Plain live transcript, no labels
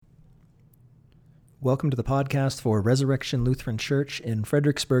Welcome to the podcast for Resurrection Lutheran Church in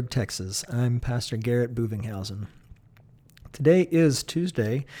Fredericksburg, Texas. I'm Pastor Buvinghausen. Today is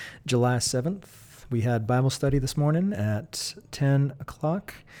Tuesday, July 7th. We had Bible study this morning at 10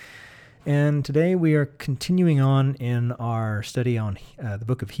 o'clock. And today we are continuing on in our study on the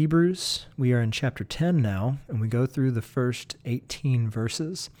book of Hebrews. We are in chapter 10 now, and we go through the first 18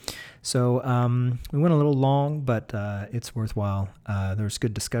 verses. So we went a little long, but it's worthwhile. There's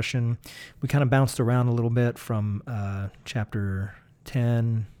good discussion. We kind of bounced around a little bit from chapter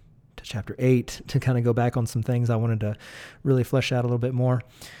 10 to chapter 8 to kind of go back on some things I wanted to really flesh out a little bit more.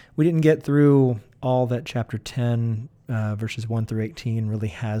 We didn't get through all that chapter 10 verses 1 through 18 really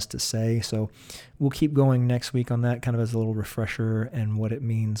has to say. So we'll keep going next week on that kind of as a little refresher and what it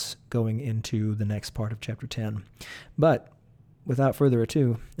means going into the next part of chapter 10. But without further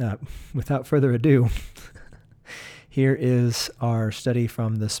ado, here is our study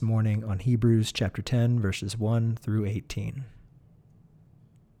from this morning on Hebrews chapter 10, verses 1 through 18.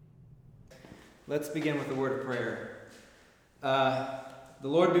 Let's begin with a word of prayer. The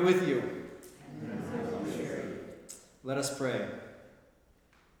Lord be with you. Let us pray.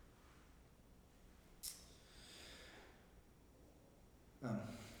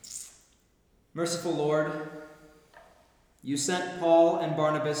 Merciful Lord, you sent Paul and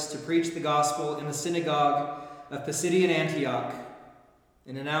Barnabas to preach the gospel in the synagogue of Pisidian Antioch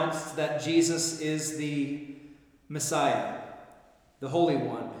and announced that Jesus is the Messiah, the Holy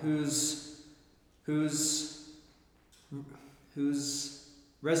One, whose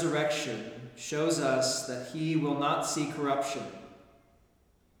resurrection shows us that he will not see corruption.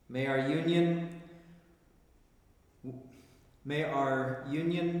 May our union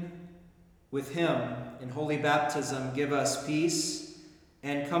with him in holy baptism give us peace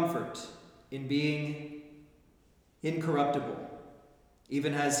and comfort in being incorruptible,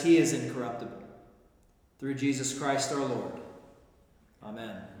 even as he is incorruptible. Through Jesus Christ our Lord.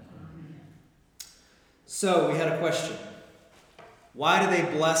 Amen. So we had a question. Why do they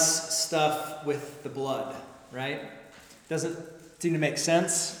bless stuff with the blood, right? Doesn't seem to make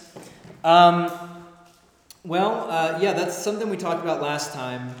sense. That's something we talked about last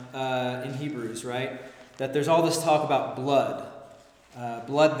time in Hebrews, right? That there's all this talk about blood.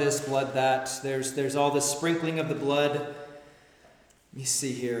 Blood this, blood that. There's all this sprinkling of the blood. Let me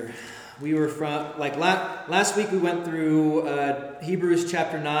see here. We were from, last week we went through Hebrews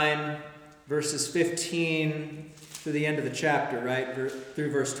chapter 9, verses 15 to the end of the chapter, right?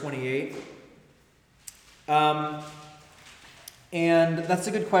 Through verse 28. And that's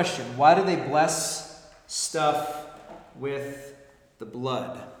a good question. Why do they bless stuff with the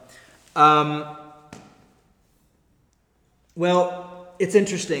blood? Well, it's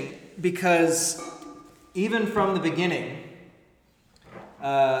interesting because even from the beginning,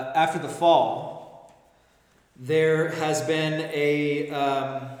 after the fall, there has been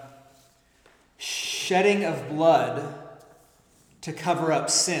a shedding of blood to cover up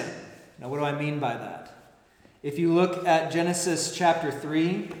sin. Now, what do I mean by that? If you look at Genesis chapter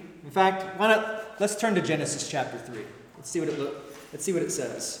 3, in fact, let's turn to Genesis chapter 3. Let's see what it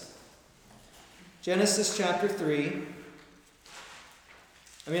says. Genesis chapter 3.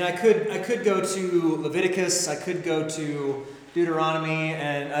 I mean, I could go to Leviticus, I could go to Deuteronomy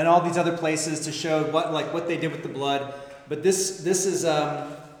and all these other places to show what they did with the blood, but this is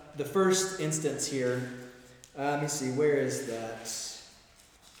the first instance here. Let me see, where is that?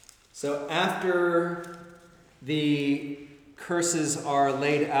 So after the curses are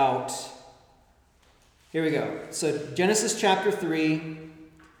laid out, here we go. So Genesis chapter 3,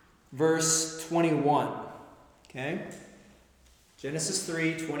 verse 21. Okay? Genesis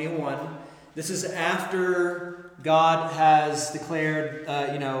 3:21. This is after God has declared,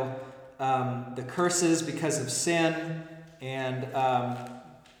 the curses because of sin, and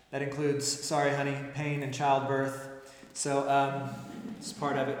that includes, sorry honey, pain and childbirth. So it's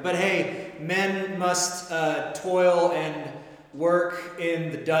part of it. But hey, men must toil and work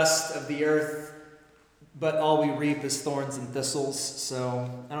in the dust of the earth, but all we reap is thorns and thistles. So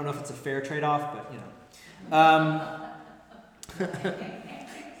I don't know if it's a fair trade-off, but Not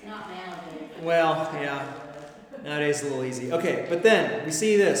nowadays. Well, yeah. Nowadays it's a little easy. Okay, but then we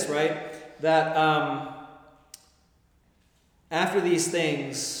see this, right? That after these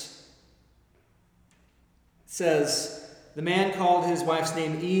things, it says, the man called his wife's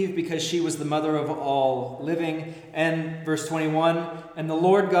name Eve because she was the mother of all living. And verse 21, and the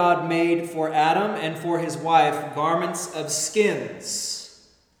Lord God made for Adam and for his wife garments of skins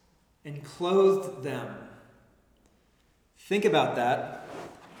and clothed them. Think about that.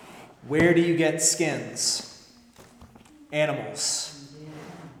 Where do you get skins? Animals.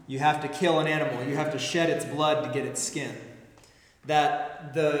 You have to kill an animal. You have to shed its blood to get its skin.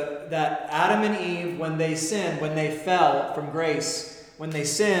 That Adam and Eve, when they sinned, when they fell from grace, when they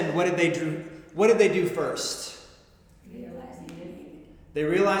sinned, what did they do first? They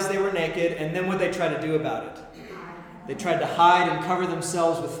realized they were naked, and then what did they try to do about it? They tried to hide and cover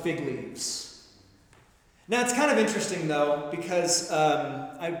themselves with fig leaves. Now, it's kind of interesting, though, because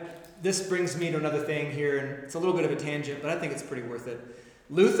this brings me to another thing here, and it's a little bit of a tangent, but I think it's pretty worth it.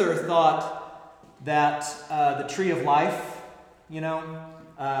 Luther thought that the tree of life, in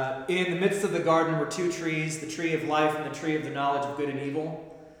the midst of the garden were two trees, the tree of life and the tree of the knowledge of good and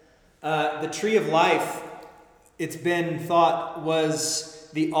evil. The tree of life, it's been thought, was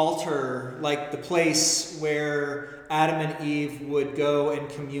the altar, like the place where Adam and Eve would go and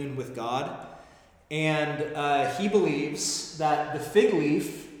commune with God. And he believes that the fig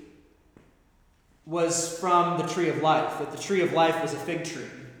leaf was from the tree of life, that the tree of life was a fig tree.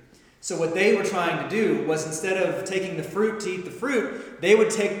 So what they were trying to do was, instead of taking the fruit to eat the fruit, they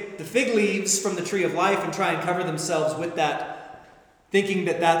would take the fig leaves from the tree of life and try and cover themselves with that, thinking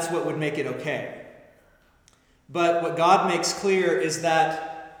that that's what would make it okay. But what God makes clear is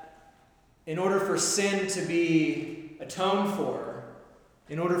that in order for sin to be atoned for,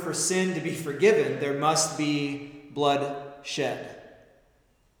 in order for sin to be forgiven, there must be blood shed.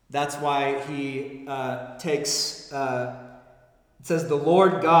 That's why he takes... It says, the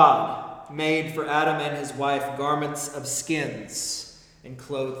Lord God made for Adam and his wife garments of skins and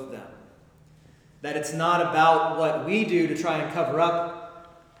clothed them. That it's not about what we do to try and cover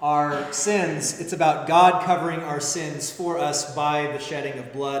up our sins. It's about God covering our sins for us by the shedding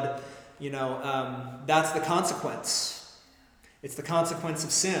of blood. That's the consequence. It's the consequence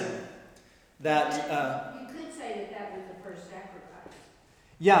of sin. That you could say that was the first sacrifice.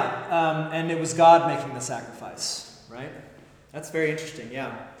 Yeah, and it was God making the sacrifice, right? That's very interesting,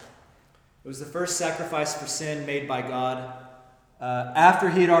 yeah. It was the first sacrifice for sin made by God after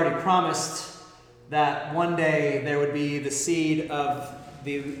he had already promised that one day there would be the seed of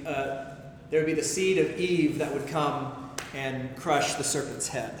Eve that would come and crush the serpent's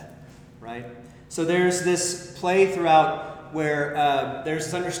head, right? So there's this play throughout where there's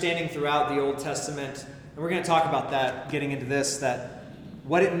this understanding throughout the Old Testament, and we're going to talk about that, getting into this, that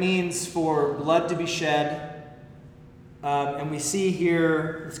what it means for blood to be shed. And we see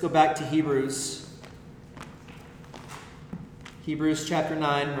here, let's go back to Hebrews. Hebrews chapter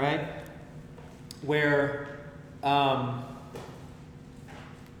 9, right? Where,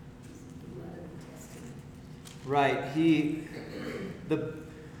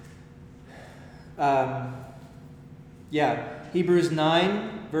 Hebrews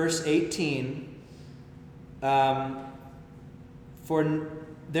 9, verse 18.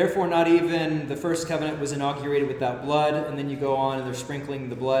 Therefore, not even the first covenant was inaugurated without blood. And then you go on and they're sprinkling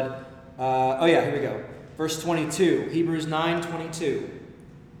the blood. Here we go. Verse 22, Hebrews 9:22.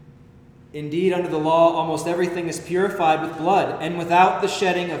 Indeed, under the law, almost everything is purified with blood. And without the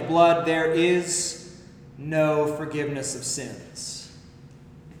shedding of blood, there is no forgiveness of sins.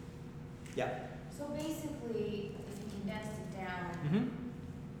 Yeah. So basically, if you condense it down,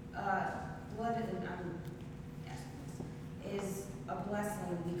 blood is a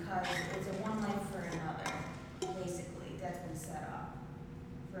blessing because it's a one life for another, basically, that's been set up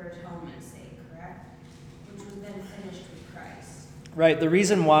for atonement's sake, correct? Which was then finished with Christ. Right. The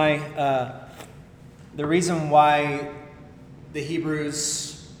reason why the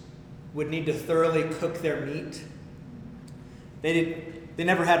Hebrews would need to thoroughly cook their meat, they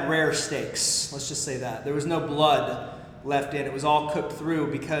never had rare steaks. Let's just say that. There was no blood left in. It was all cooked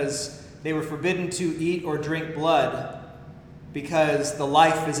through because they were forbidden to eat or drink blood because the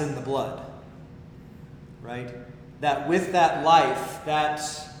life is in the blood. Right? That with that life, that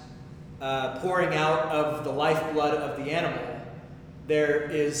pouring out of the lifeblood of the animal, there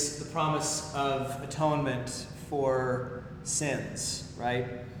is the promise of atonement for sins, right?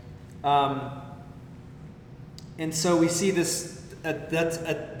 And so we see this,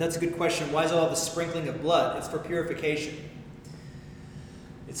 that's a good question. Why is all the sprinkling of blood? It's for purification.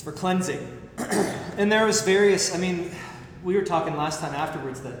 It's for cleansing. And there was various, we were talking last time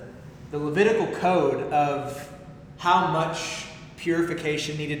afterwards that the Levitical code of how much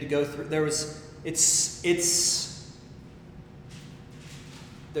purification needed to go through, there's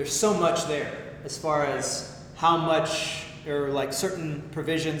so much there as far as how much, or like certain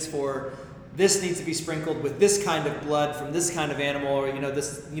provisions for this needs to be sprinkled with this kind of blood from this kind of animal, or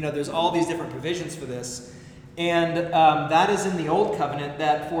there's all these different provisions for this. And that is in the Old Covenant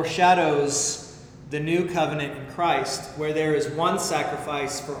that foreshadows the New Covenant in Christ, where there is one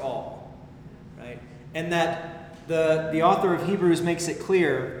sacrifice for all, right? And that the author of Hebrews makes it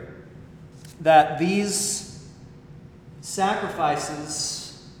clear that these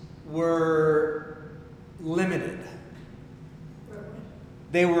sacrifices were limited.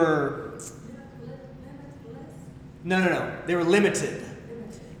 They were... No. They were limited.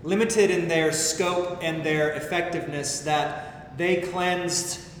 Limited in their scope and their effectiveness, that they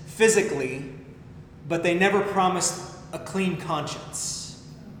cleansed physically, but they never promised a clean conscience.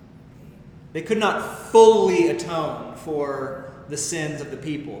 They could not fully atone for the sins of the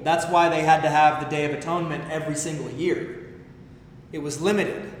people. That's why they had to have the Day of Atonement every single year. It was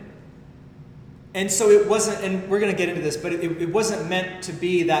limited. And so it wasn't, and we're going to get into this, but it wasn't meant to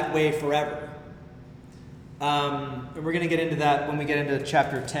be that way forever. And we're going to get into that when we get into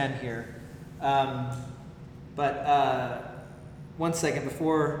chapter 10 here. But one second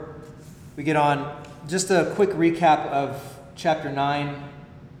before we get on, just a quick recap of chapter 9,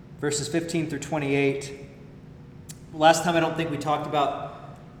 verses 15 through 28. Last time I don't think we talked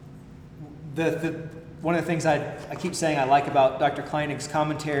about one of the things I keep saying I like about Dr. Kleinig's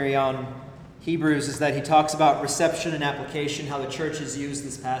commentary on Hebrews is that he talks about reception and application, how the church has used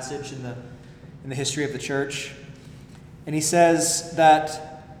this passage in the history of the church. And he says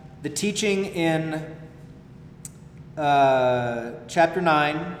that the teaching in chapter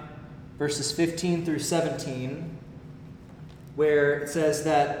 9, verses 15 through 17, where it says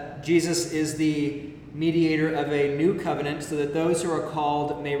that Jesus is the mediator of a new covenant so that those who are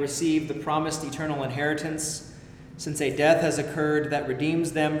called may receive the promised eternal inheritance, since a death has occurred that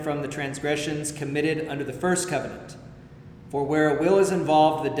redeems them from the transgressions committed under the first covenant. For where a will is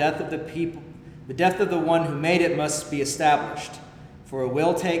involved, the death of the one who made it must be established. For a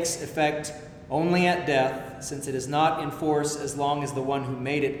will takes effect only at death, since it is not in force as long as the one who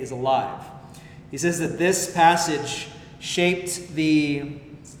made it is alive. He says that this passage shaped the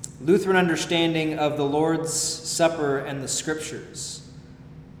Lutheran understanding of the Lord's Supper and the Scriptures.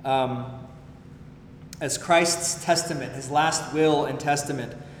 As Christ's testament, his last will and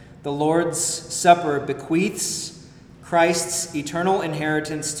testament, the Lord's Supper bequeaths Christ's eternal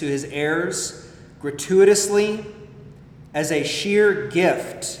inheritance to his heirs gratuitously as a sheer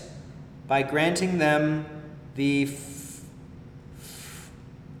gift by granting them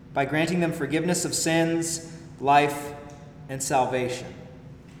forgiveness of sins, life, and salvation.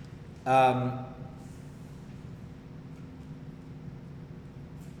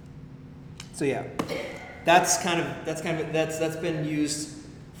 So yeah, that's been used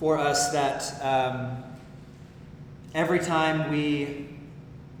for us, that every time we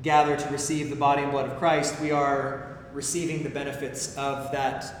gather to receive the body and blood of Christ, we are receiving the benefits of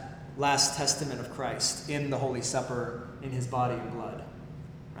that last testament of Christ in the Holy Supper, in his body and blood,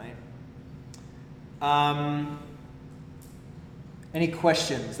 right? Any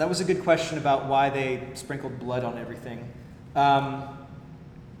questions? That was a good question about why they sprinkled blood on everything. And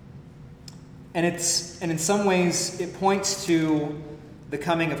in some ways it points to the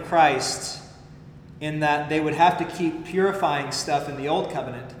coming of Christ, in that they would have to keep purifying stuff in the old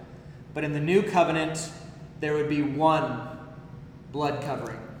covenant, but in the new covenant there would be one blood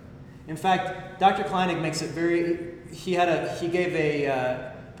covering. In fact, Dr. Kleinig makes it very. He gave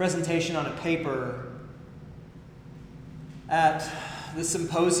a presentation on a paper at the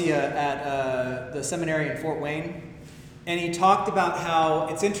symposia at the seminary in Fort Wayne, and he talked about how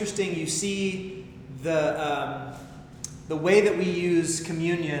it's interesting. You see the way that we use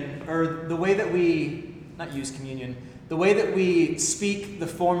communion, or the way that we not use communion, the way that we speak the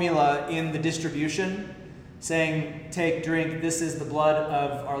formula in the distribution, saying, "Take, drink. This is the blood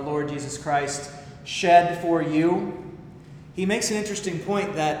of our Lord Jesus Christ, shed for you." He makes an interesting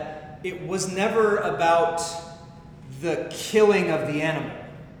point that it was never about the killing of the animal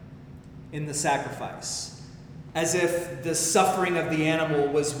in the sacrifice, as if the suffering of the animal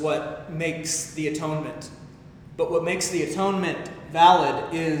was what makes the atonement. But what makes the atonement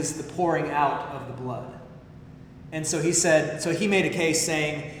valid is the pouring out of the blood. And so he made a case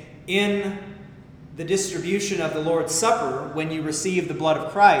saying, in the distribution of the Lord's Supper, when you receive the blood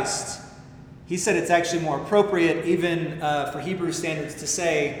of Christ, he said it's actually more appropriate, even for Hebrew standards, to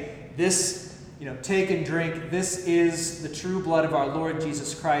say, this, take and drink, this is the true blood of our Lord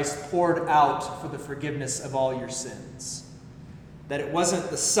Jesus Christ poured out for the forgiveness of all your sins. That it wasn't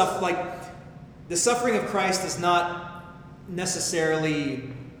the suffering of Christ is not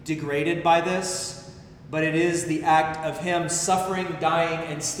necessarily degraded by this, but it is the act of him suffering, dying,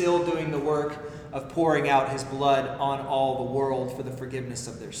 and still doing the work of pouring out his blood on all the world for the forgiveness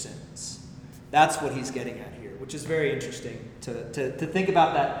of their sins. That's what he's getting at here, which is very interesting to think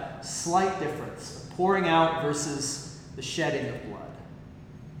about, that slight difference, pouring out versus the shedding of blood.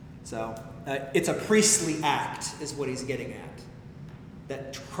 So It's a priestly act, is what he's getting at.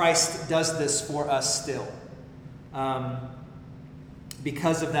 That Christ does this for us still.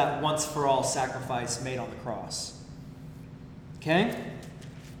 Because of that once-for-all sacrifice made on the cross. Okay?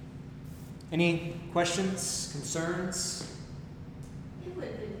 Any questions, concerns? It would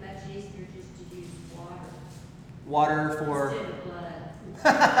have been much easier just to use water. Water for... Instead of blood.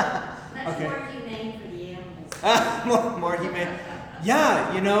 Much Okay. more humane for the animals. More humane.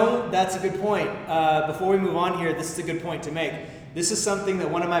 Yeah, that's a good point. Before we move on here, this is a good point to make. This is something that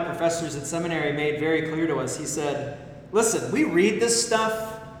one of my professors at seminary made very clear to us. He said, listen, we read this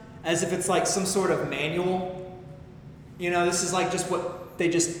stuff as if it's like some sort of manual. This is like just what they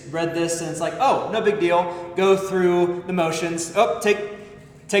just read this, and it's like, oh, no big deal. Go through the motions. Oh, take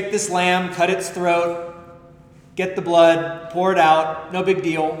this lamb, cut its throat, get the blood, pour it out. No big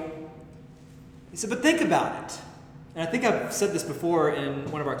deal. He said, but think about it. And I think I've said this before in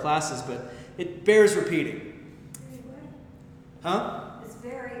one of our classes, but it bears repeating. Huh? It's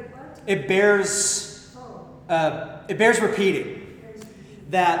very what? It bears repeating.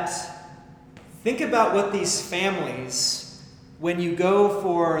 That think about what these families, when you go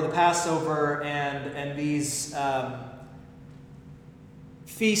for the Passover and these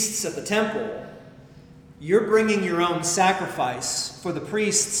feasts at the temple, you're bringing your own sacrifice for the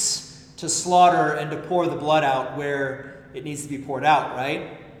priests to slaughter and to pour the blood out where it needs to be poured out,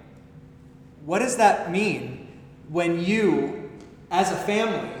 right? What does that mean when you, as a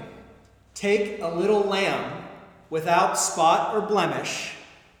family, take a little lamb without spot or blemish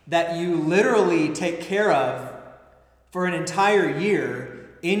that you literally take care of for an entire year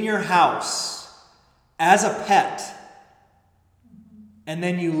in your house as a pet, and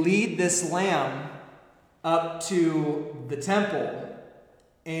then you lead this lamb up to the temple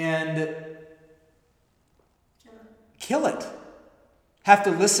and kill it? Have to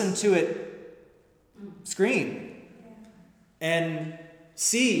listen to it scream and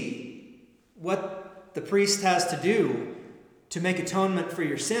see what the priest has to do to make atonement for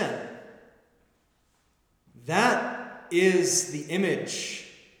your sin. That is the image.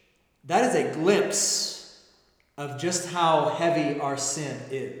 That is a glimpse of just how heavy our sin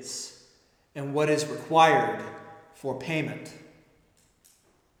is and what is required for payment.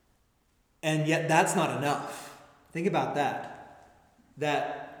 And yet that's not enough. Think about that.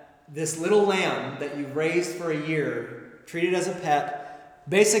 That this little lamb that you raised for a year, treated as a pet,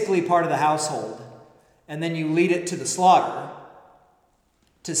 basically part of the household, and then you lead it to the slaughter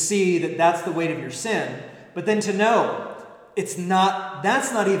to see that that's the weight of your sin, but then to know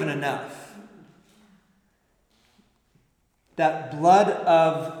that's not even enough. That blood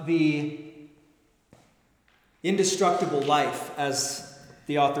of the indestructible life, as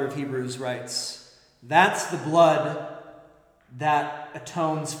the author of Hebrews writes, that's the blood that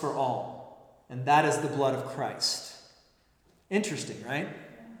atones for all. And that is the blood of Christ. Interesting, right?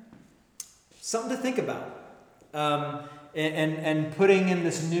 Something to think about. And putting in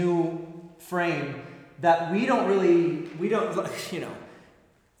this new frame that we don't,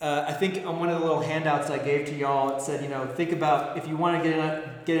 I think on one of the little handouts I gave to y'all, it said, think about, if you want to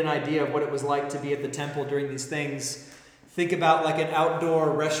get an idea of what it was like to be at the temple during these things, think about like an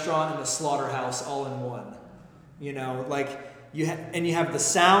outdoor restaurant and a slaughterhouse all in one. You have the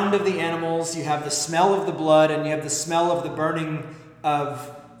sound of the animals, you have the smell of the blood, and you have the smell of the burning of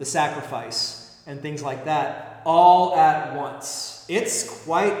the sacrifice and things like that, all at once. It's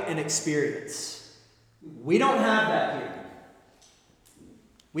quite an experience. We don't have that here.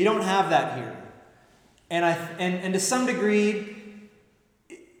 We don't have that here. And to some degree,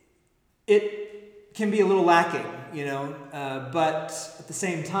 it can be a little lacking, but at the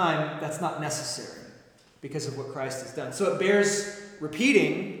same time, that's not necessary because of what Christ has done. So it bears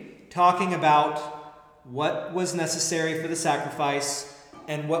repeating, talking about what was necessary for the sacrifice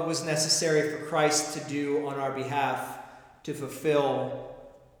and what was necessary for Christ to do on our behalf to fulfill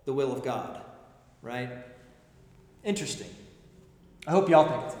the will of God. Right? Interesting. I hope y'all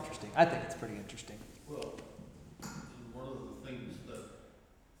think it's interesting. I think it's pretty interesting. Well, one of the things that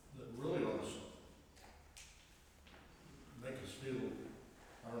really ought to make us feel,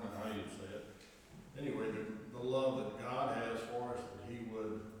 I don't know how you'd say it, anyway, the love that God has for us, that He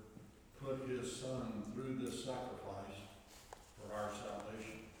would put His Son through this sacrifice for our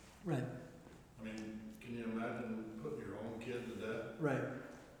salvation. Right. I mean, can you imagine putting your own kid to death? Right.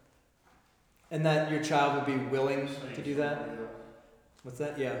 And that your child would be willing to do that? What's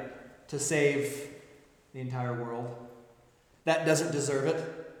that? Yeah. To save the entire world. That doesn't deserve it.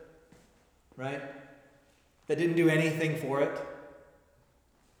 Right? That didn't do anything for it.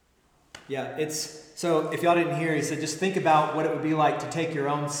 Yeah, so if y'all didn't hear, he said, just think about what it would be like to take your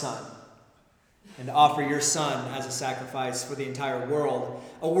own son and to offer your Son as a sacrifice for the entire world,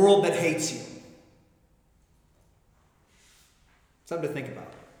 a world that hates you. Something to think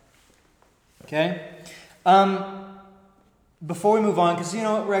about. Okay? Before we move on, because you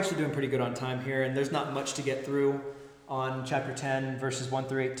know what, we're actually doing pretty good on time here, and there's not much to get through on chapter 10, verses 1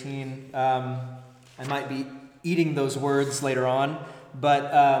 through 18. I might be eating those words later on,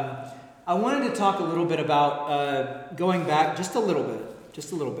 but I wanted to talk a little bit about going back just a little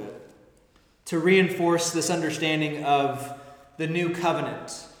bit, to reinforce this understanding of the new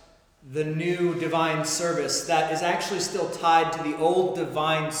covenant, the new divine service that is actually still tied to the old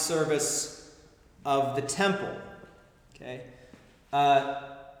divine service of the temple. Okay?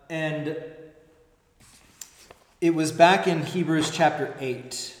 And it was back in Hebrews chapter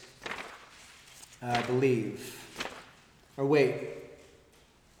 8, I believe. Or wait.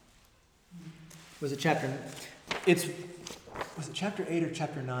 Was it chapter... Was it chapter 8 or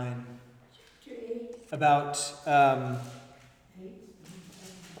chapter 9? Chapter 8. About...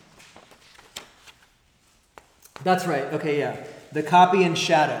 That's right. Okay, yeah. The copy and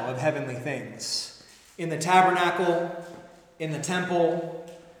shadow of heavenly things. In the tabernacle, in the temple.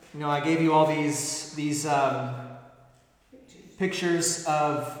 You know, I gave you all these pictures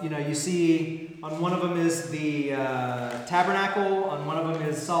of, you see on one of them is the tabernacle, on one of them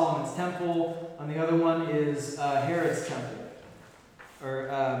is Solomon's temple, on the other one is Herod's temple.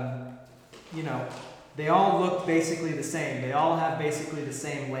 Or, they all look basically the same. They all have basically the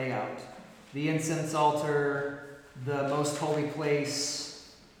same layout. The incense altar, the most holy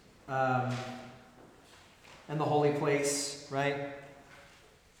place, and the holy place, right?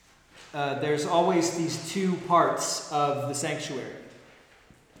 There's always these two parts of the sanctuary,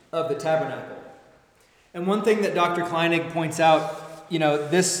 of the tabernacle. And one thing that Dr. Kleinig points out,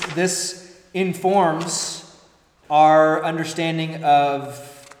 this informs our understanding of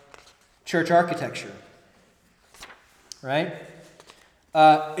church architecture, right?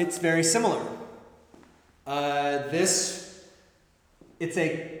 It's very similar. It's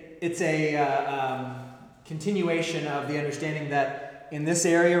a continuation of the understanding that in this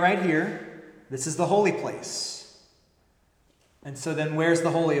area right here, this is the holy place. And so then where's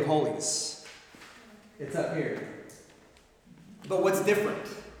the Holy of Holies? It's up here. But what's different?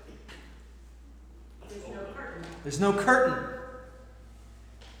 There's no curtain. There's no curtain.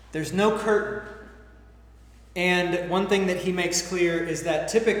 There's no curtain. And one thing that he makes clear is that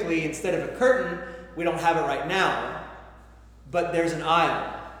typically, instead of a curtain, we don't have it right now, but there's an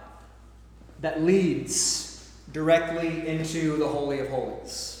aisle that leads directly into the Holy of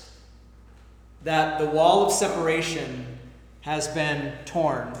Holies. That the wall of separation has been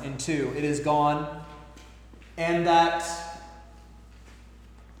torn in two. It is gone. And that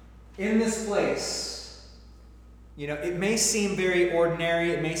in this place, it may seem very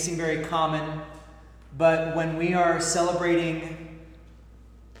ordinary, it may seem very common, but when we are celebrating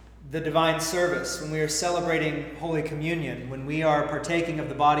the divine service, when we are celebrating Holy Communion, when we are partaking of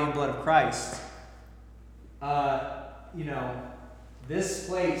the body and blood of Christ, this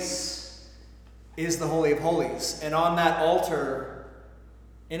place is the Holy of Holies. And on that altar,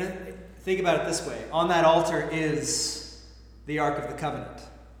 think about it this way, on that altar is the Ark of the Covenant.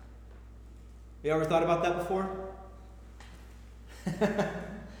 You ever thought about that before?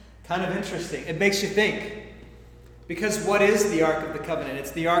 Kind of interesting. It makes you think. Because what is the Ark of the Covenant?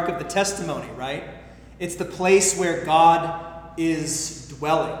 It's the Ark of the Testimony, right? It's the place where God is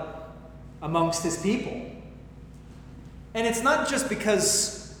dwelling amongst his people. And it's not just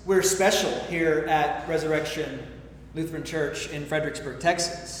because we're special here at Resurrection Lutheran Church in Fredericksburg,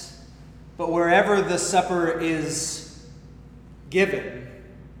 Texas, but wherever the supper is given,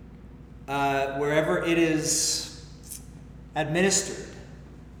 wherever it is administered,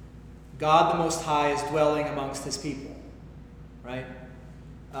 God the Most High is dwelling amongst his people, right?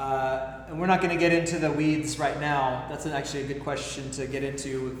 And we're not going to get into the weeds right now. That's actually a good question to get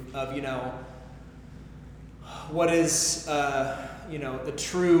into of, what is, the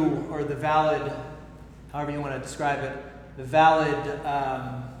true or the valid, however you want to describe it, the valid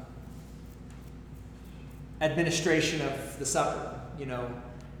administration of the supper.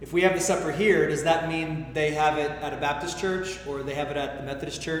 If we have the supper here, does that mean they have it at a Baptist church or they have it at the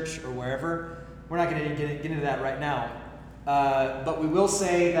Methodist church or wherever? We're not going to get into that right now. But we will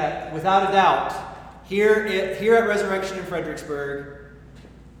say that without a doubt, here at Resurrection in Fredericksburg,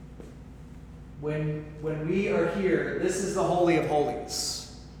 when we are here, this is the Holy of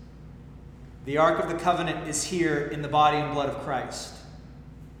Holies. The Ark of the Covenant is here in the body and blood of Christ,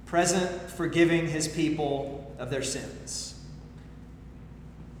 present, forgiving his people of their sins.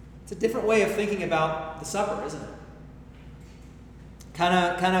 It's a different way of thinking about the supper, isn't it? kind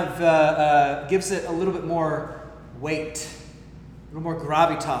of gives it a little bit more weight, a little more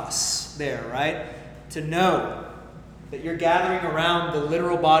gravitas there, right? To know that you're gathering around the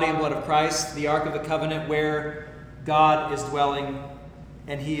literal body and blood of Christ, the Ark of the Covenant, where God is dwelling,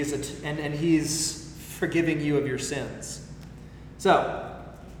 and He is forgiving you of your sins. So,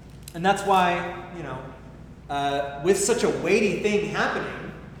 and that's why, with such a weighty thing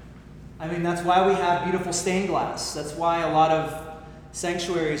happening, that's why we have beautiful stained glass. That's why a lot of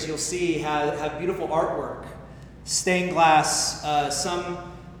sanctuaries you'll see have beautiful artwork, stained glass. Some,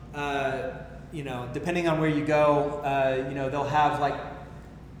 depending on where you go, they'll have like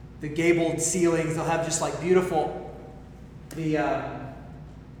the gabled ceilings. They'll have just like beautiful, the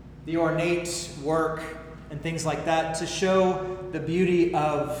ornate work and things like that to show the beauty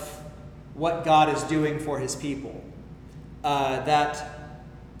of what God is doing for His people. That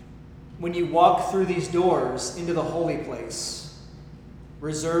when you walk through these doors into the holy place,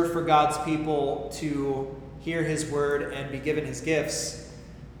 reserved for God's people to hear His word and be given His gifts,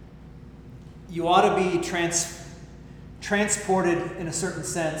 you ought to be transported in a certain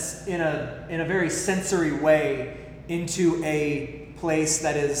sense, in a very sensory way, into a place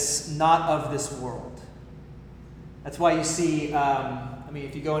that is not of this world. That's why you see,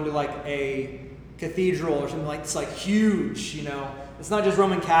 if you go into like a cathedral or something like this, like huge, it's not just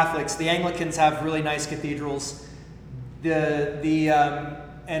Roman Catholics. The Anglicans have really nice cathedrals.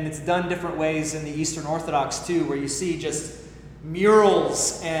 And it's done different ways in the Eastern Orthodox too, where you see just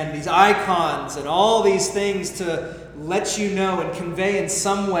murals and these icons and all these things to let you know and convey in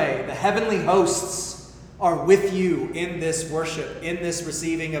some way the heavenly hosts are with you in this worship, in this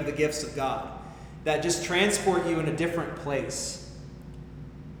receiving of the gifts of God, that just transport you in a different place.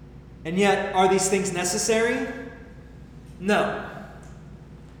 And yet, are these things necessary? No.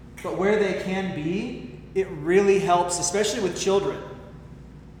 But where they can be, it really helps, especially with children,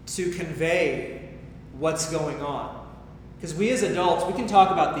 to convey what's going on. Because we as adults, we can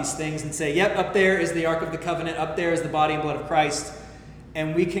talk about these things and say, yep, up there is the Ark of the Covenant, up there is the body and blood of Christ,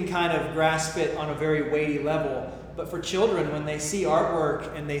 and we can kind of grasp it on a very weighty level. But for children, when they see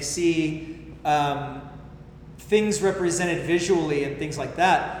artwork and they see things represented visually and things like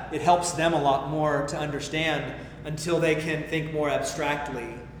that, it helps them a lot more to understand until they can think more abstractly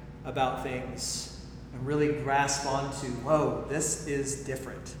about things and really grasp onto, whoa, this is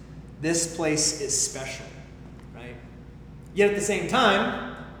different. This place is special, right? Yet at the same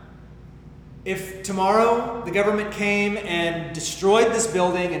time, if tomorrow the government came and destroyed this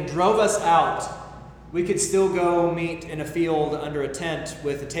building and drove us out, we could still go meet in a field under a tent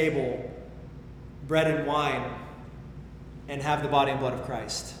with a table, bread and wine, and have the body and blood of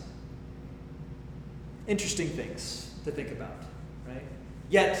Christ. Interesting things to think about, right?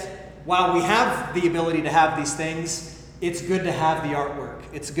 Yet, while we have the ability to have these things, it's good to have the artwork.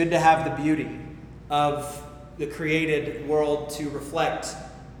 It's good to have the beauty of the created world to reflect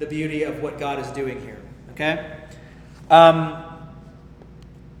the beauty of what God is doing here, okay?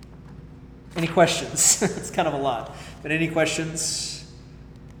 Any questions? It's kind of a lot. But any questions?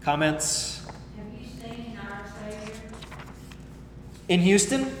 Comments? Have you seen Our Savior? In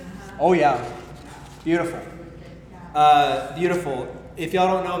Houston? Oh, yeah. Beautiful. Beautiful. If y'all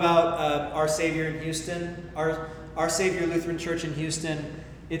don't know about Our Savior in Houston, Our Savior Lutheran Church in Houston,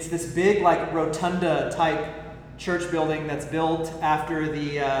 it's this big, like, rotunda type church building that's built after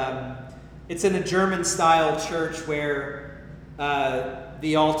it's in a German-style church where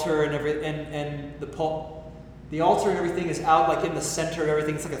the altar and the altar and everything is out, like, in the center of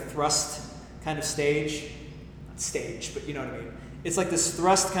everything. It's like a thrust kind of stage. Not stage, but you know what I mean. It's like this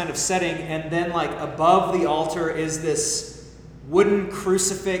thrust kind of setting, and then, like, above the altar is this wooden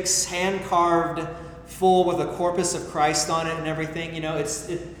crucifix, hand-carved, full with a corpus of Christ on it and everything.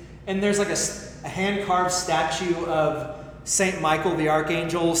 And there's like a hand-carved statue of Saint Michael the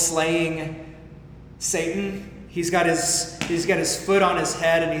Archangel slaying Satan. He's got his foot on his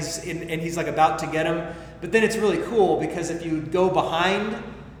head, and he's like about to get him. But then it's really cool because if you go behind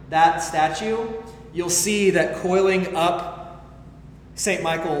that statue, you'll see that coiling up Saint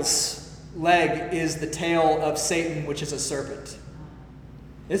Michael's leg is the tail of Satan, which is a serpent.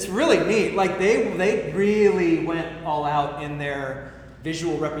 It's really neat. Like they really went all out in their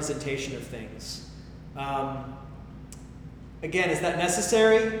visual representation of things. Again, is that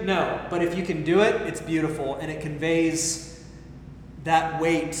necessary? No. But if you can do it, it's beautiful, and it conveys that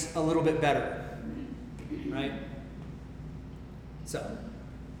weight a little bit better. Right? So,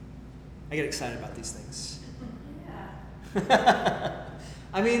 I get excited about these things. Yeah.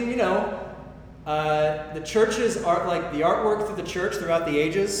 I mean, the churches are like the artwork through the church throughout the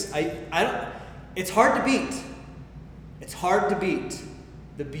ages. It's hard to beat. It's hard to beat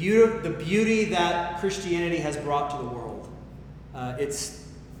the beauty that Christianity has brought to the world. I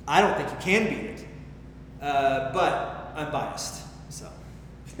don't think you can beat it, but I'm biased. So,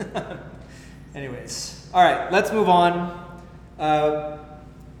 anyways, all right, let's move on.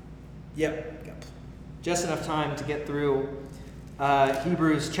 Yep, got just enough time to get through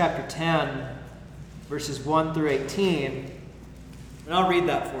Hebrews chapter 10, verses 1 through 18. And I'll read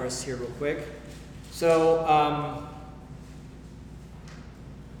that for us here real quick. So,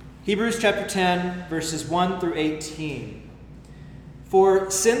 Hebrews chapter 10, verses 1 through 18. For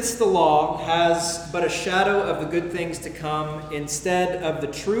since the law has but a shadow of the good things to come instead of the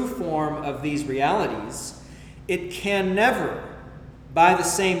true form of these realities, it can never, by the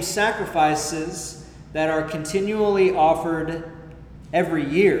same sacrifices that are continually offered every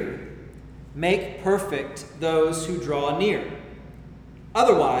year, make perfect those who draw near.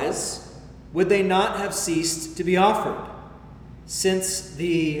 Otherwise, would they not have ceased to be offered? Since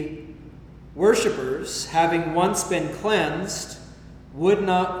the worshippers, having once been cleansed, would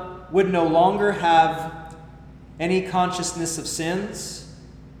no longer have any consciousness of sins.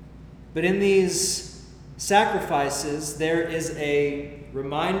 But in these sacrifices there is a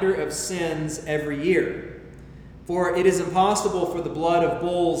reminder of sins every year. For it is impossible for the blood of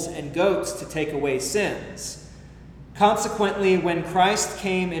bulls and goats to take away sins. Consequently, when Christ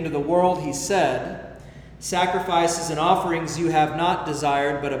came into the world, he said, "Sacrifices and offerings you have not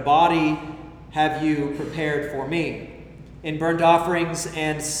desired, but a body have you prepared for me. In burnt offerings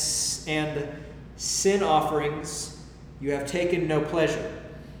and sin offerings you have taken no pleasure."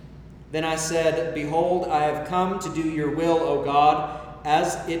 Then I said, "Behold, I have come to do your will, O God,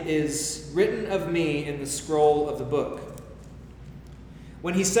 as it is written of me in the scroll of the book."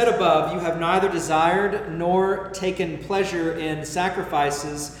 When he said above, "You have neither desired nor taken pleasure in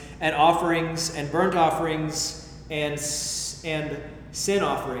sacrifices and offerings and burnt offerings and sin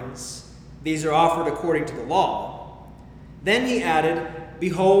offerings, these are offered according to the law." Then he added,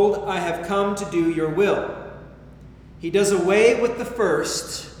 "Behold, I have come to do your will." He does away with the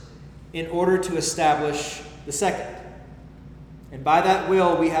first in order to establish the second. And by that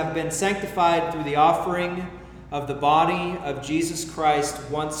will we have been sanctified through the offering of the body of Jesus Christ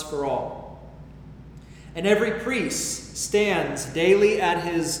once for all. And every priest stands daily at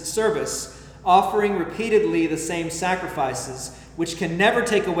his service, offering repeatedly the same sacrifices, which can never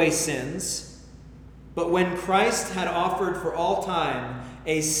take away sins. But when Christ had offered for all time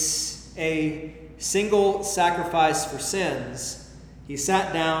a single sacrifice for sins, he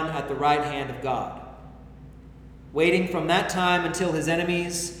sat down at the right hand of God, waiting from that time until his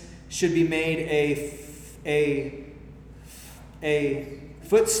enemies should be made a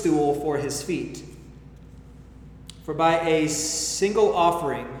footstool for his feet. For by a single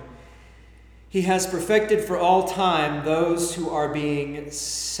offering he has perfected for all time those who are being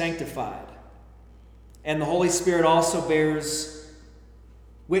sanctified. And the Holy Spirit also bears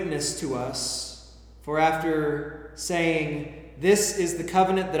witness to us. For after saying, "This is the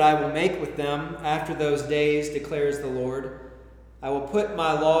covenant that I will make with them after those days, declares the Lord, I will put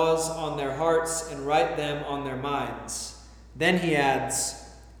my laws on their hearts and write them on their minds." Then he adds,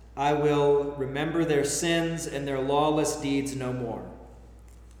 "I will remember their sins and their lawless deeds no more."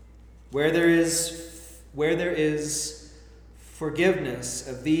 Where there is forgiveness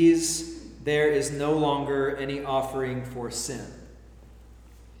of these, there is no longer any offering for sin.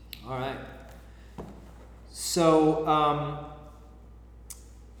 All right. So,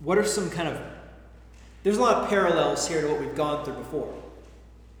 what are some there's a lot of parallels here to what we've gone through before,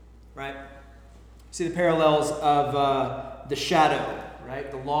 right? See the parallels of the shadow, right?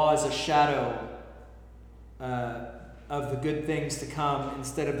 The law is a shadow of the good things to come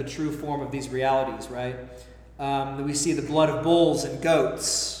instead of the true form of these realities, right? We see the blood of bulls and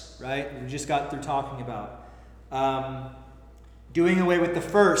goats, right? We just got through talking about. Doing away with the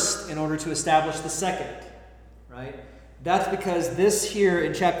first in order to establish the second, right? That's because this here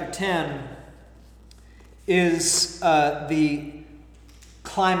in chapter 10 is the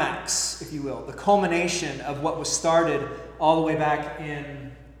climax, if you will, the culmination of what was started all the way back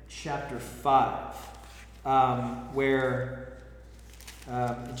in chapter 5, where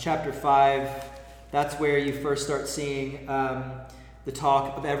in chapter 5, that's where you first start seeing the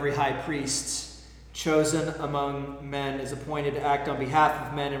talk of every high priest chosen among men is appointed to act on behalf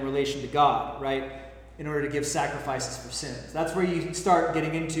of men in relation to God, right? In order to give sacrifices for sins. That's where you start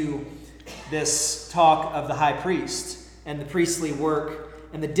getting into this talk of the high priest and the priestly work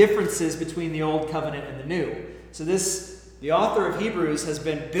and the differences between the old covenant and the new. So the author of Hebrews has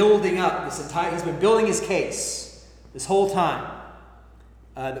been building up he's been building his case this whole time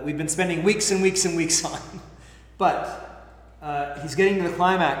that we've been spending weeks and weeks and weeks on. But he's getting to the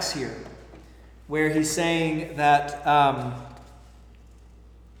climax here, where he's saying that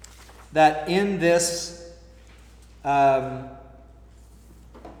that in this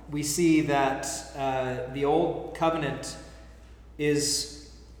we see that the old covenant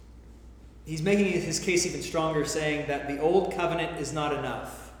is, he's making his case even stronger, saying that the old covenant is not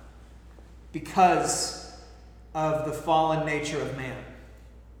enough because of the fallen nature of man.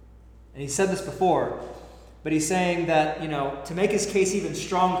 And he said this before, but he's saying that, to make his case even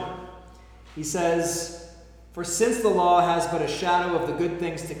stronger, he says, "For since the law has but a shadow of the good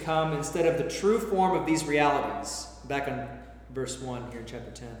things to come instead of the true form of these realities," back on verse 1 here in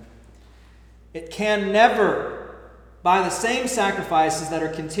chapter 10, "it can never, by the same sacrifices that are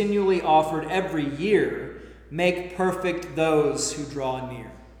continually offered every year, make perfect those who draw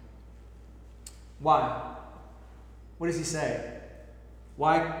near." Why? What does he say?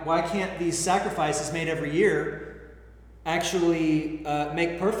 Why can't these sacrifices made every year actually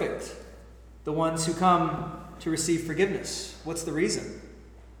make perfect the ones who come to receive forgiveness? What's the reason?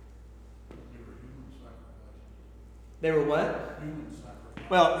 They were what? Human sacrifice.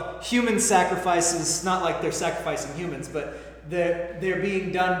 Well, human sacrifices, not like they're sacrificing humans, but they're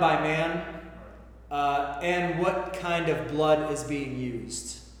being done by man. And what kind of blood is being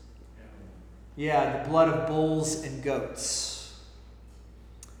used? Yeah, the blood of bulls and goats.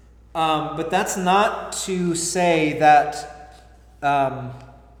 But that's not to say that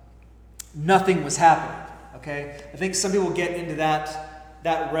nothing was happening. Okay, I think some people get into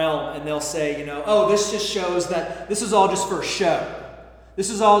that realm and they'll say, oh, this just shows that this is all just for a show. This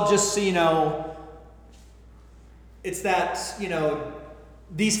is all just so it's that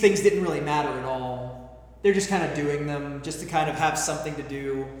these things didn't really matter at all. They're just kind of doing them just to kind of have something to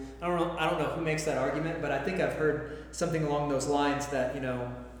do. I don't know who makes that argument, but I think I've heard something along those lines that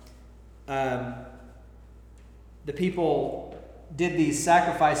the people did these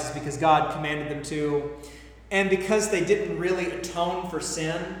sacrifices because God commanded them to, and because they didn't really atone for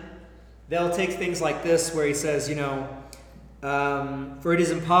sin, they'll take things like this where he says, "For it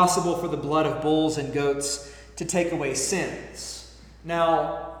is impossible for the blood of bulls and goats to take away sins."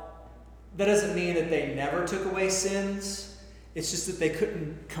 Now, that doesn't mean that they never took away sins. It's just that they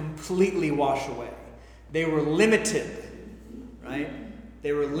couldn't completely wash away. They were limited, right?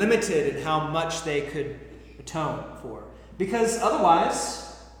 They were limited in how much they could atone for. Because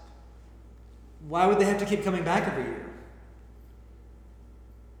otherwise, why would they have to keep coming back every year?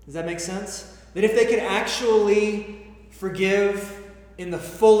 Does that make sense? That if they could actually forgive in the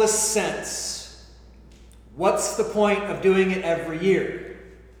fullest sense, what's the point of doing it every year?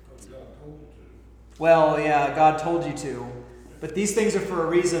 Because God told you to. Well, yeah, God told you to. But these things are for a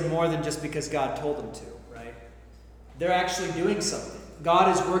reason more than just because God told them to, right? They're actually doing something.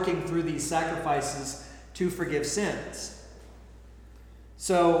 God is working through these sacrifices to forgive sins.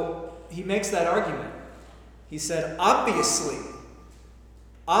 So he makes that argument. He said, obviously,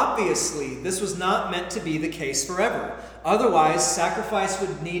 this was not meant to be the case forever. Otherwise, sacrifice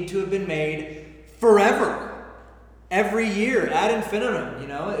would need to have been made forever. Every year, ad infinitum,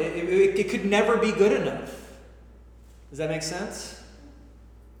 it could never be good enough. Does that make sense?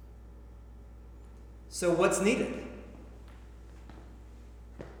 So what's needed?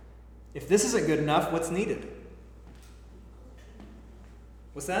 If this isn't good enough, what's needed?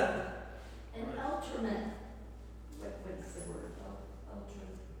 What's that? An ultimate, what's the word?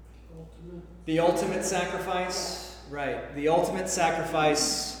 Ultimate. The ultimate sacrifice? Right. The ultimate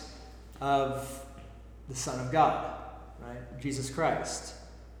sacrifice of the Son of God, right? Jesus Christ.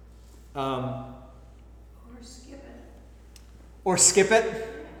 Or skip it. Or skip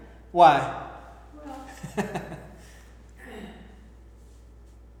it? Why? Well,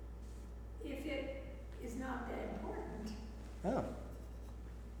 if it is not that important, Oh.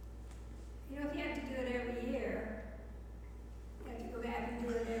 if you have to do it every year, you have to go back and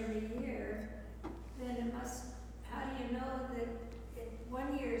do it every year, then it must, how do you know that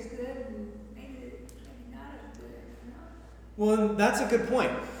one year is good and maybe not as good or not? Well, that's a good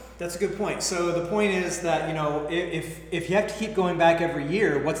point. That's a good point. So the point is that, if you have to keep going back every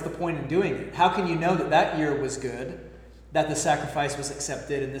year, what's the point in doing it? How can you know that year was good, that the sacrifice was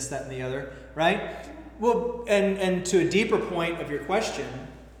accepted, and this, that, and the other, right? Well, and to a deeper point of your question,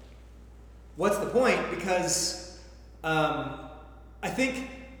 what's the point? Because I think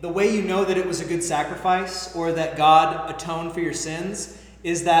the way you know that it was a good sacrifice or that God atoned for your sins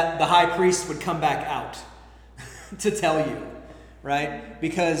is that the high priest would come back out to tell you. Right?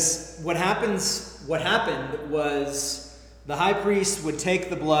 Because what happened was the high priest would take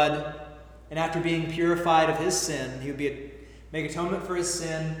the blood, and after being purified of his sin, he would make atonement for his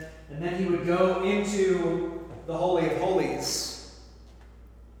sin, and then he would go into the Holy of Holies,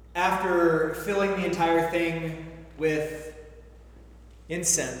 after filling the entire thing with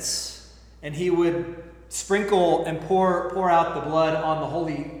incense, and he would sprinkle and pour out the blood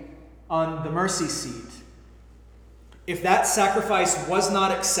on the mercy seat. If that sacrifice was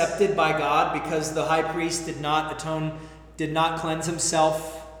not accepted by God because the high priest did not atone, did not cleanse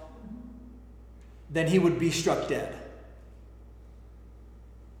himself, then he would be struck dead.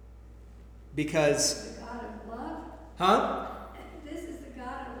 Because... The God of love? Huh? This is the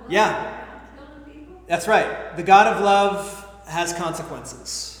God of love? Yeah. Killing people? That's right. The God of love has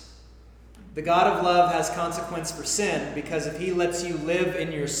consequences. The God of love has consequence for sin, because if he lets you live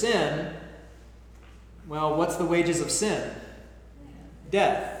in your sin, well, what's the wages of sin?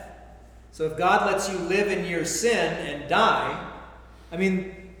 Death. So if God lets you live in your sin and die, I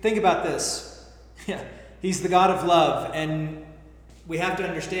mean, think about this. Yeah, he's the God of love, and we have to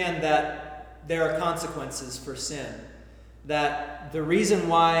understand that there are consequences for sin. That the reason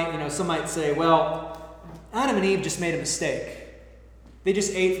why, some might say, well, Adam and Eve just made a mistake. They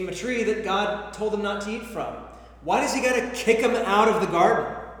just ate from a tree that God told them not to eat from. Why does he got to kick them out of the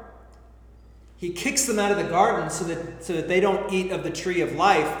garden? He kicks them out of the garden so that they don't eat of the tree of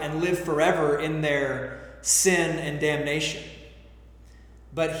life and live forever in their sin and damnation.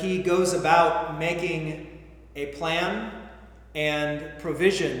 But he goes about making a plan and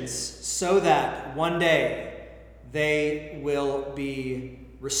provisions so that one day they will be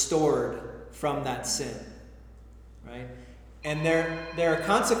restored from that sin. Right? And there are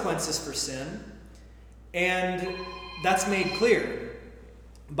consequences for sin, and that's made clear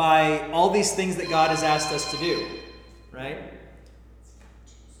by all these things that God has asked us to do, right?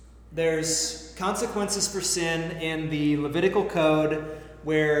 There's consequences for sin in the Levitical code,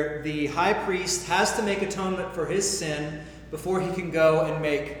 where the high priest has to make atonement for his sin before he can go and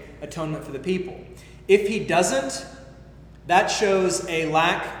make atonement for the people. If he doesn't, that shows a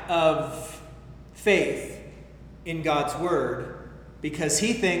lack of faith in God's word, because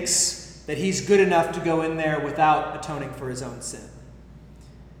he thinks that he's good enough to go in there without atoning for his own sin.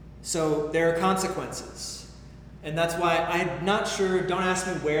 So there are consequences. And that's why I'm not sure, don't ask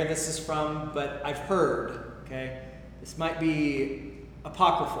me where this is from, but I've heard, okay? This might be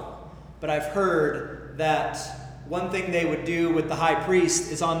apocryphal, but I've heard that one thing they would do with the high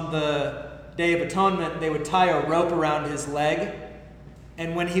priest is on the Day of Atonement, they would tie a rope around his leg,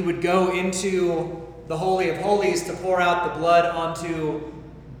 and when he would go into the Holy of Holies to pour out the blood onto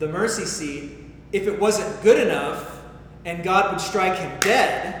the mercy seat, if it wasn't good enough and God would strike him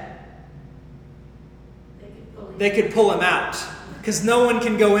dead, they could pull him out, because no one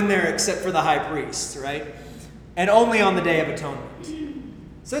can go in there except for the high priest, right? And only on the Day of Atonement.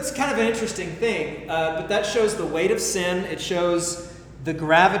 So it's kind of an interesting thing, but that shows the weight of sin. It shows the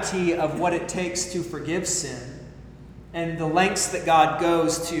gravity of what it takes to forgive sin, and the lengths that God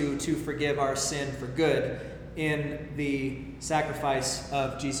goes to forgive our sin for good in the sacrifice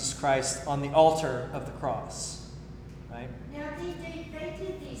of Jesus Christ on the altar of the cross. Right? Now, they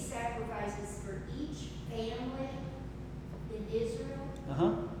did these sacrifices for each family in Israel?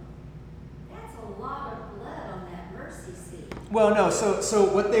 Uh-huh. That's a lot of blood on that mercy seat. Well, no. So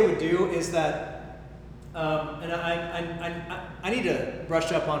what they would do is that, and I need to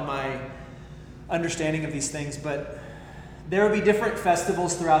brush up on my understanding of these things, but there will be different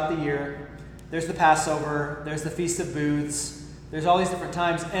festivals throughout the year. There's the Passover, there's the Feast of Booths, there's all these different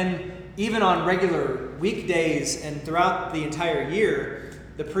times. And even on regular weekdays and throughout the entire year,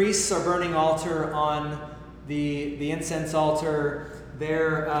 the priests are burning altar on the incense altar.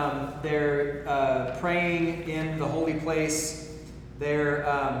 They're praying in the holy place.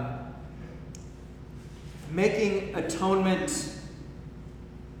 They're making atonement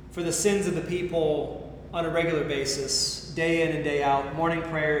for the sins of the people on a regular basis, day in and day out, morning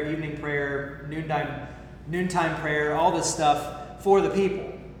prayer, evening prayer, noontime prayer, all this stuff for the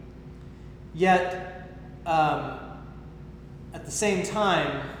people. Yet, at the same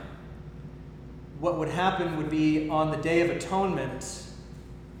time, what would happen would be on the Day of Atonement,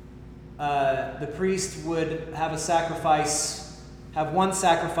 the priest would have one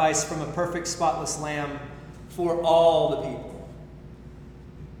sacrifice from a perfect, spotless lamb for all the people.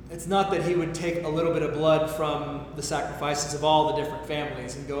 It's not that he would take a little bit of blood from the sacrifices of all the different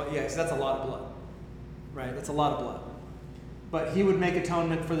families and go, yes, that's a lot of blood. Right? That's a lot of blood. But he would make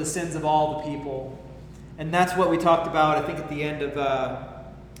atonement for the sins of all the people. And that's what we talked about, I think, at the end of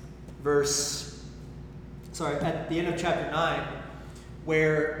at the end of chapter 9,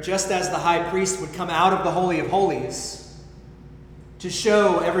 where just as the high priest would come out of the Holy of Holies to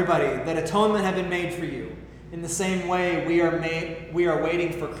show everybody that atonement had been made for you, in the same way we are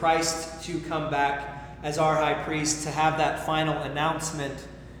waiting for Christ to come back as our high priest to have that final announcement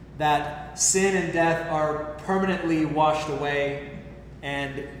that sin and death are permanently washed away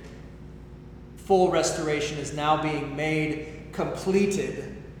and full restoration is now being made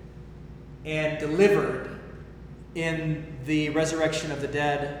completed and delivered in the resurrection of the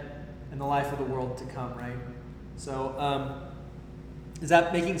dead and the life of the world to come, right? So, is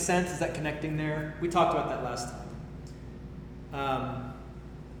that making sense? Is that connecting there? We talked about that last time.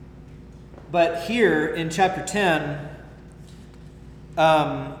 But here in chapter 10,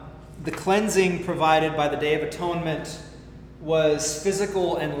 the cleansing provided by the Day of Atonement was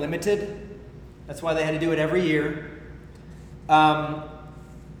physical and limited. That's why they had to do it every year.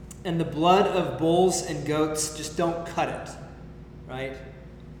 And the blood of bulls and goats just don't cut it, right?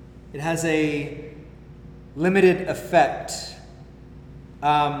 It has a limited effect.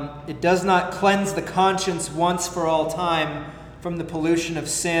 It does not cleanse the conscience once for all time from the pollution of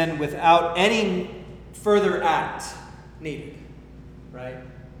sin without any further act needed, right?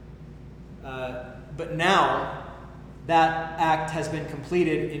 But now that act has been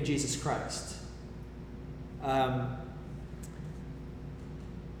completed in Jesus Christ.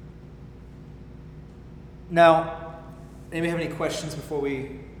 Now, anybody have any questions before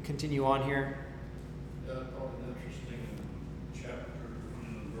we continue on here? Yeah, I thought it interesting in chapter,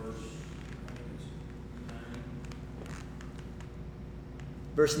 verse, I think it's 9.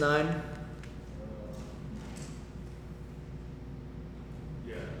 Verse 9.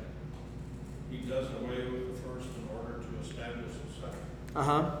 Yeah. He does away with the first in order to establish the second.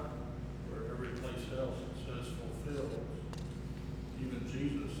 Uh-huh. Where every place else it says fulfilled. Even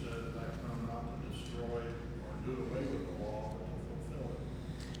Jesus said, I come not to destroy or do away with the law, but to fulfill it.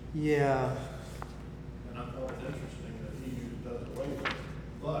 Yeah. And I thought it interesting that he does away with it.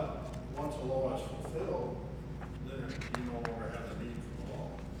 But once a law is fulfilled, then you no longer have the need for the law.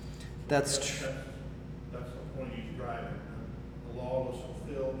 That's true. That's the point he's driving. The law was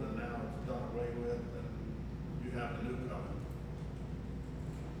fulfilled and now it's done away with and you have the new covenant.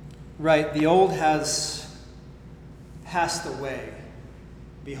 Right. The old has passed away.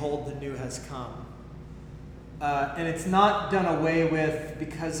 Behold, the new has come. And it's not done away with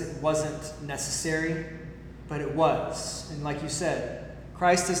because it wasn't necessary, but it was. And like you said,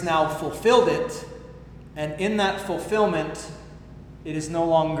 Christ has now fulfilled it, and in that fulfillment, it is no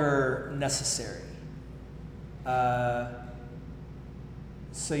longer necessary.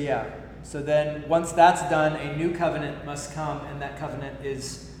 So then once that's done, a new covenant must come, and that covenant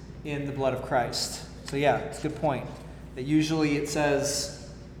is in the blood of Christ. So yeah, it's a good point. That usually it says,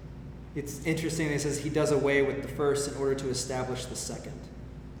 it's interesting, it says he does away with the first in order to establish the second.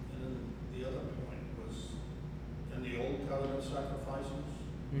 And then the other point was in the old covenant sacrifices,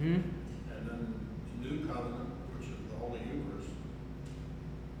 Mm-hmm. and then the new covenant, which is the Holy Eucharist,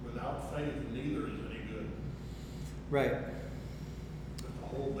 without faith neither is any good. Right. But the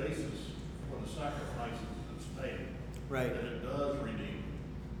whole basis for the sacrifices is faith. Right. And it does redeem.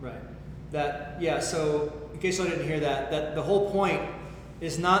 Right. So in case I didn't hear that the whole point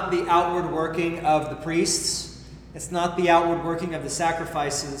is not the outward working of the priests. It's not the outward working of the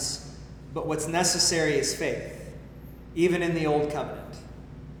sacrifices, but what's necessary is faith, even in the old covenant.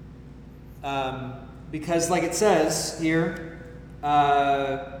 Because like it says here,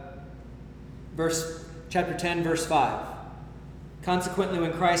 chapter 10, verse 5. Consequently,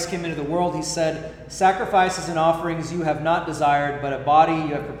 when Christ came into the world, he said, sacrifices and offerings you have not desired, but a body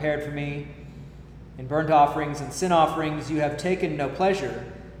you have prepared for me. In burnt offerings and sin offerings you have taken no pleasure.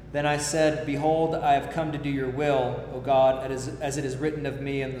 Then I said, behold, I have come to do your will, O God, as it is written of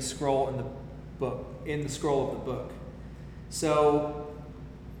me in the scroll of the book. So,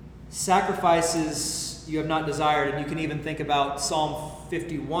 sacrifices you have not desired, and you can even think about Psalm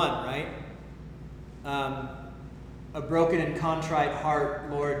 51, right? A broken and contrite heart,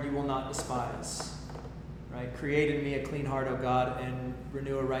 Lord, you will not despise. Right? Create in me a clean heart, O God, and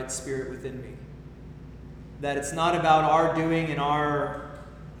renew a right spirit within me. That it's not about our doing and our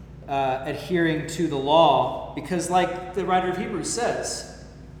adhering to the law, because like the writer of Hebrews says,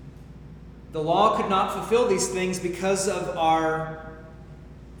 the law could not fulfill these things because of our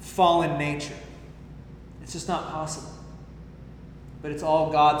fallen nature. It's just not possible. But it's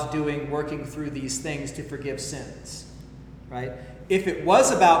all God's doing, working through these things to forgive sins. Right? If it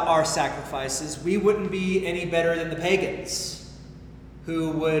was about our sacrifices, we wouldn't be any better than the pagans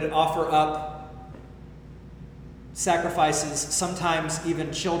who would offer up sacrifices, sometimes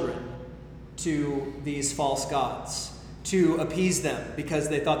even children, to these false gods to appease them because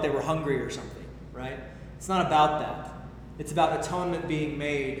they thought they were hungry or something, right? It's not about that. It's about atonement being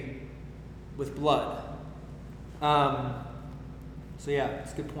made with blood. It's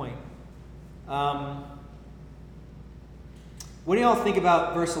a good point. What do y'all think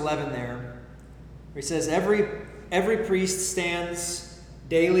about verse 11 there? Where he says, every priest stands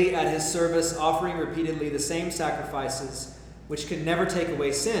daily at his service, offering repeatedly the same sacrifices, which could never take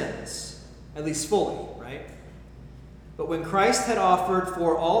away sins, at least fully, right? But when Christ had offered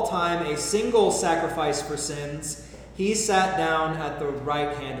for all time a single sacrifice for sins, he sat down at the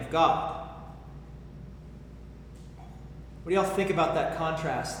right hand of God. What do y'all think about that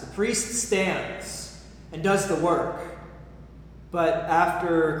contrast? The priest stands and does the work, but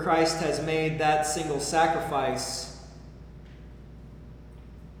after Christ has made that single sacrifice,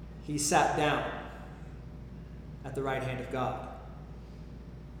 he sat down at the right hand of God.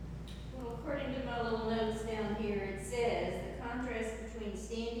 Well, according to my little notes down here, it says the contrast between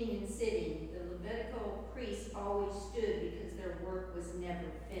standing and sitting. The Levitical priests always stood because their work was never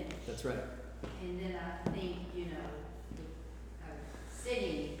finished. That's right. And then I think,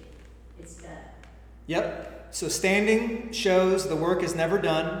 sitting, it's done. Yep. So standing shows the work is never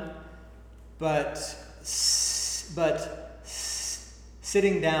done, but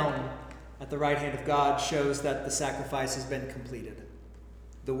sitting down at the right hand of God shows that the sacrifice has been completed.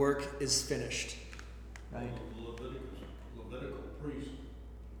 The work is finished. Right? The Levitical priest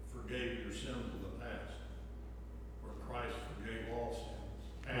forgave your sins of the past, where Christ forgave all sins,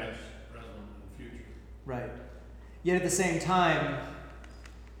 past, present, and future. Right. Yet at the same time,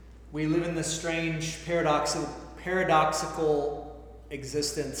 we live in this strange paradoxical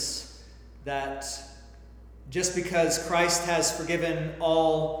existence that just because Christ has forgiven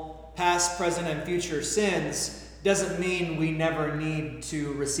all past, present, and future sins doesn't mean we never need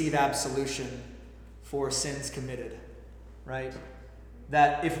to receive absolution for sins committed, right?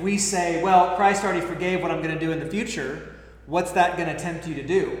 That if we say, well, Christ already forgave what I'm going to do in the future, what's that going to tempt you to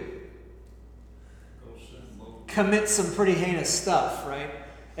do? Go sin, commit some pretty heinous stuff, right?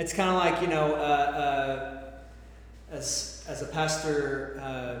 It's kind of like, as a pastor,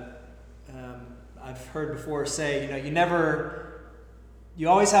 I've heard before say, you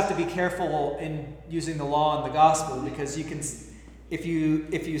always have to be careful in using the law and the gospel, because you can, if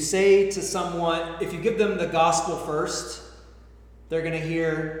you say to someone, if you give them the gospel first, they're going to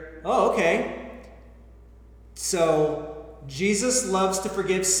hear, oh, okay, so Jesus loves to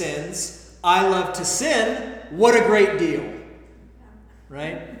forgive sins. I love to sin. What a great deal.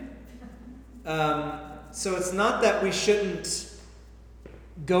 Right? So it's not that we shouldn't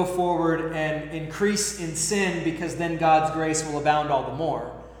go forward and increase in sin because then God's grace will abound all the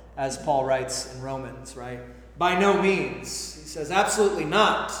more, as Paul writes in Romans, right? By no means. He says, absolutely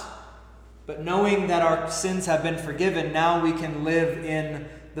not. But knowing that our sins have been forgiven, now we can live in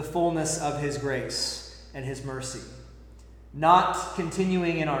the fullness of his grace and his mercy. Not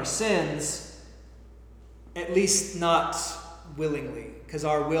continuing in our sins, at least not willingly, because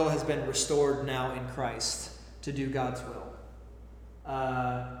our will has been restored now in Christ to do God's will.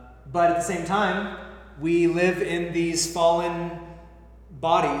 But at the same time, we live in these fallen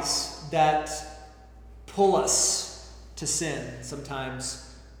bodies that pull us to sin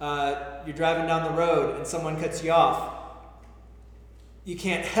sometimes. You're driving down the road and someone cuts you off. You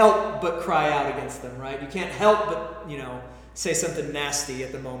can't help but cry out against them, right? You can't help but, say something nasty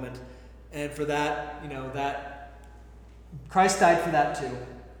at the moment. And for that, that Christ died for that too,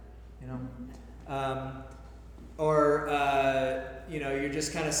 you're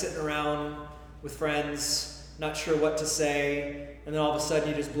just kind of sitting around with friends, not sure what to say, and then all of a sudden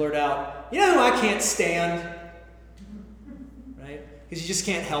you just blurt out, I can't stand, right? Because you just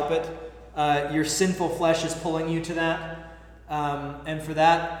can't help it. Your sinful flesh is pulling you to that, and for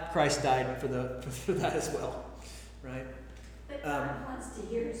that, Christ died for that as well, right? But God wants to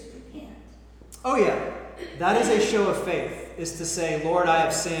hear us repent. Oh yeah, that is a show of faith, is to say, Lord, I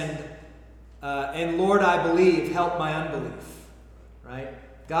have sinned, and Lord, I believe, help my unbelief, right?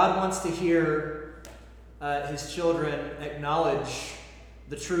 God wants to hear his children acknowledge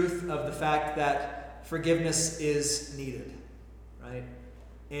the truth of the fact that forgiveness is needed, right?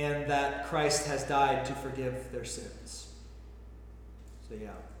 And that Christ has died to forgive their sins. So yeah,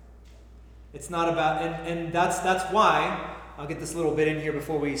 it's not about, and that's why, I'll get this little bit in here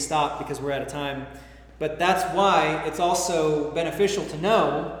before we stop because we're out of time. But that's why it's also beneficial to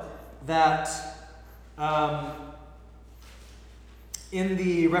know that in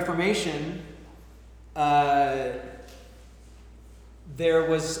the Reformation, there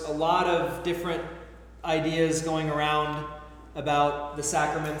was a lot of different ideas going around about the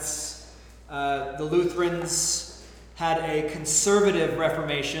sacraments. The Lutherans had a conservative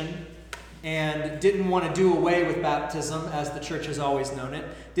Reformation and didn't want to do away with baptism as the church has always known it,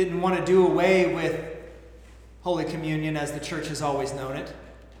 didn't want to do away with Holy Communion as the church has always known it.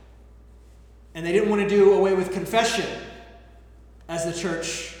 And they didn't want to do away with confession, as the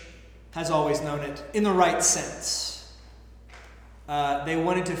church has always known it, in the right sense. They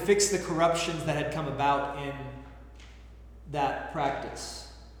wanted to fix the corruptions that had come about in that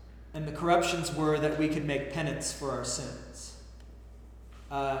practice. And the corruptions were that we could make penance for our sins.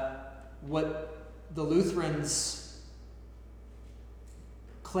 What the Lutherans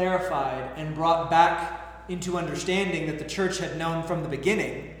clarified and brought back into understanding that the church had known from the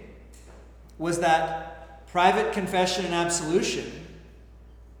beginning was that private confession and absolution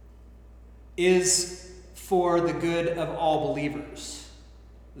is for the good of all believers.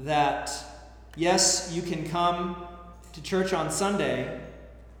 That, yes, you can come to church on Sunday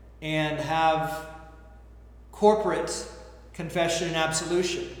and have corporate confession and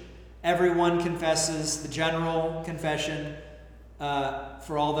absolution. Everyone confesses the general confession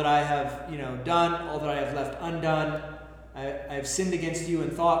for all that I have done, all that I have left undone. I have sinned against you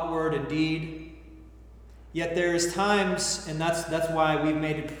in thought, word, and deed. Yet there's times, and that's why we've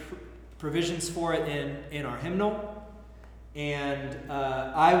made provisions for it in our hymnal. And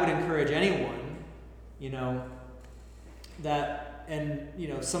I would encourage anyone, that, and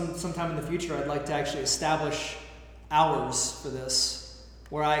sometime in the future, I'd like to actually establish hours for this,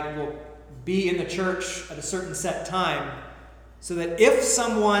 where I will be in the church at a certain set time, so that if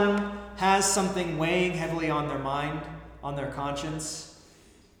someone has something weighing heavily on their mind, on their conscience,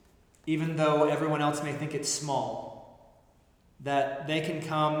 even though everyone else may think it's small, that they can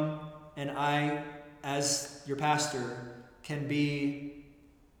come and I, as your pastor, can be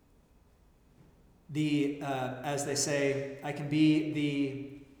the, as they say, I can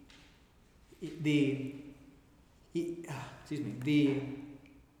be the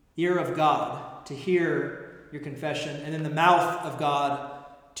ear of God to hear your confession, and then the mouth of God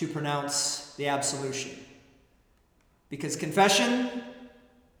to pronounce the absolution. Because confession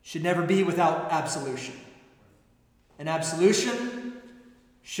should never be without absolution. And absolution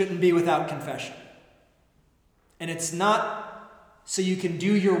shouldn't be without confession. And it's not so you can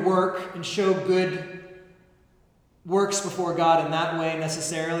do your work and show good works before God in that way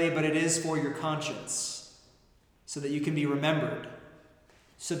necessarily, but it is for your conscience, so that you can be remembered,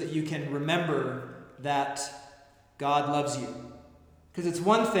 so that you can remember that God loves you. Because it's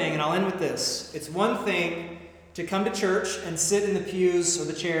one thing, and I'll end with this, it's one thing to come to church and sit in the pews or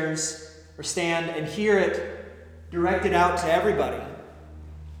the chairs or stand and hear it directed out to everybody.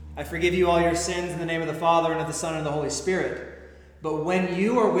 I forgive you all your sins in the name of the Father and of the Son and of the Holy Spirit. But when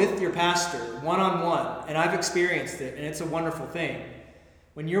you are with your pastor one-on-one, and I've experienced it, and it's a wonderful thing,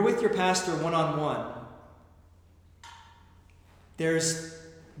 when you're with your pastor one-on-one, there's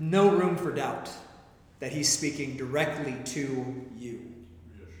no room for doubt that he's speaking directly to you.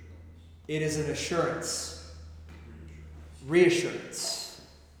 It is an assurance. Reassurance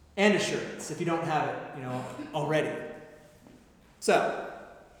and assurance if you don't have it, already. So,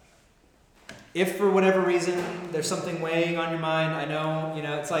 if for whatever reason there's something weighing on your mind, I know,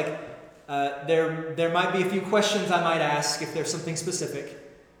 it's like there might be a few questions I might ask if there's something specific.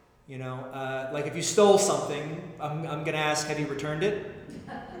 Like if you stole something, I'm going to ask, have you returned it?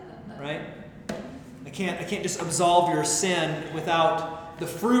 Right? I can't just absolve your sin without the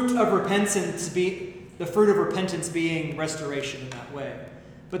fruit of repentance being restoration in that way.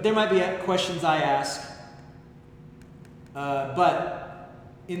 But there might be questions I ask. But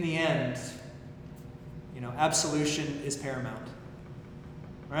in the end, absolution is paramount.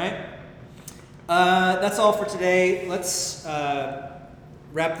 Right? That's all for today. Let's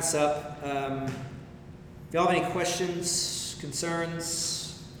wrap this up. If y'all have any questions,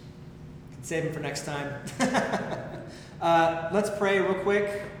 concerns, you can save them for next time. Let's pray real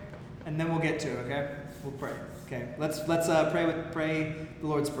quick, and then we'll get to it, okay? We'll pray. Okay, let's pray the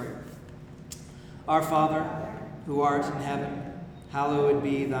Lord's Prayer. Our Father, who art in heaven, hallowed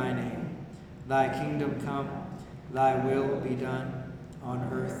be thy name. Thy kingdom come, thy will be done, on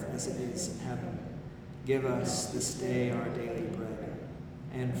earth as it is in heaven. Give us this day our daily bread,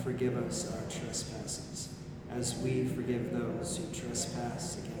 and forgive us our trespasses, as we forgive those who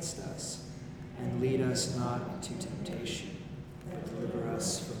trespass against us. And lead us not into temptation, but deliver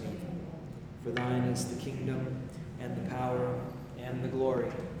us from evil. For thine is the kingdom, and the power, and the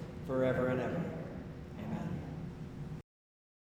glory, forever and ever.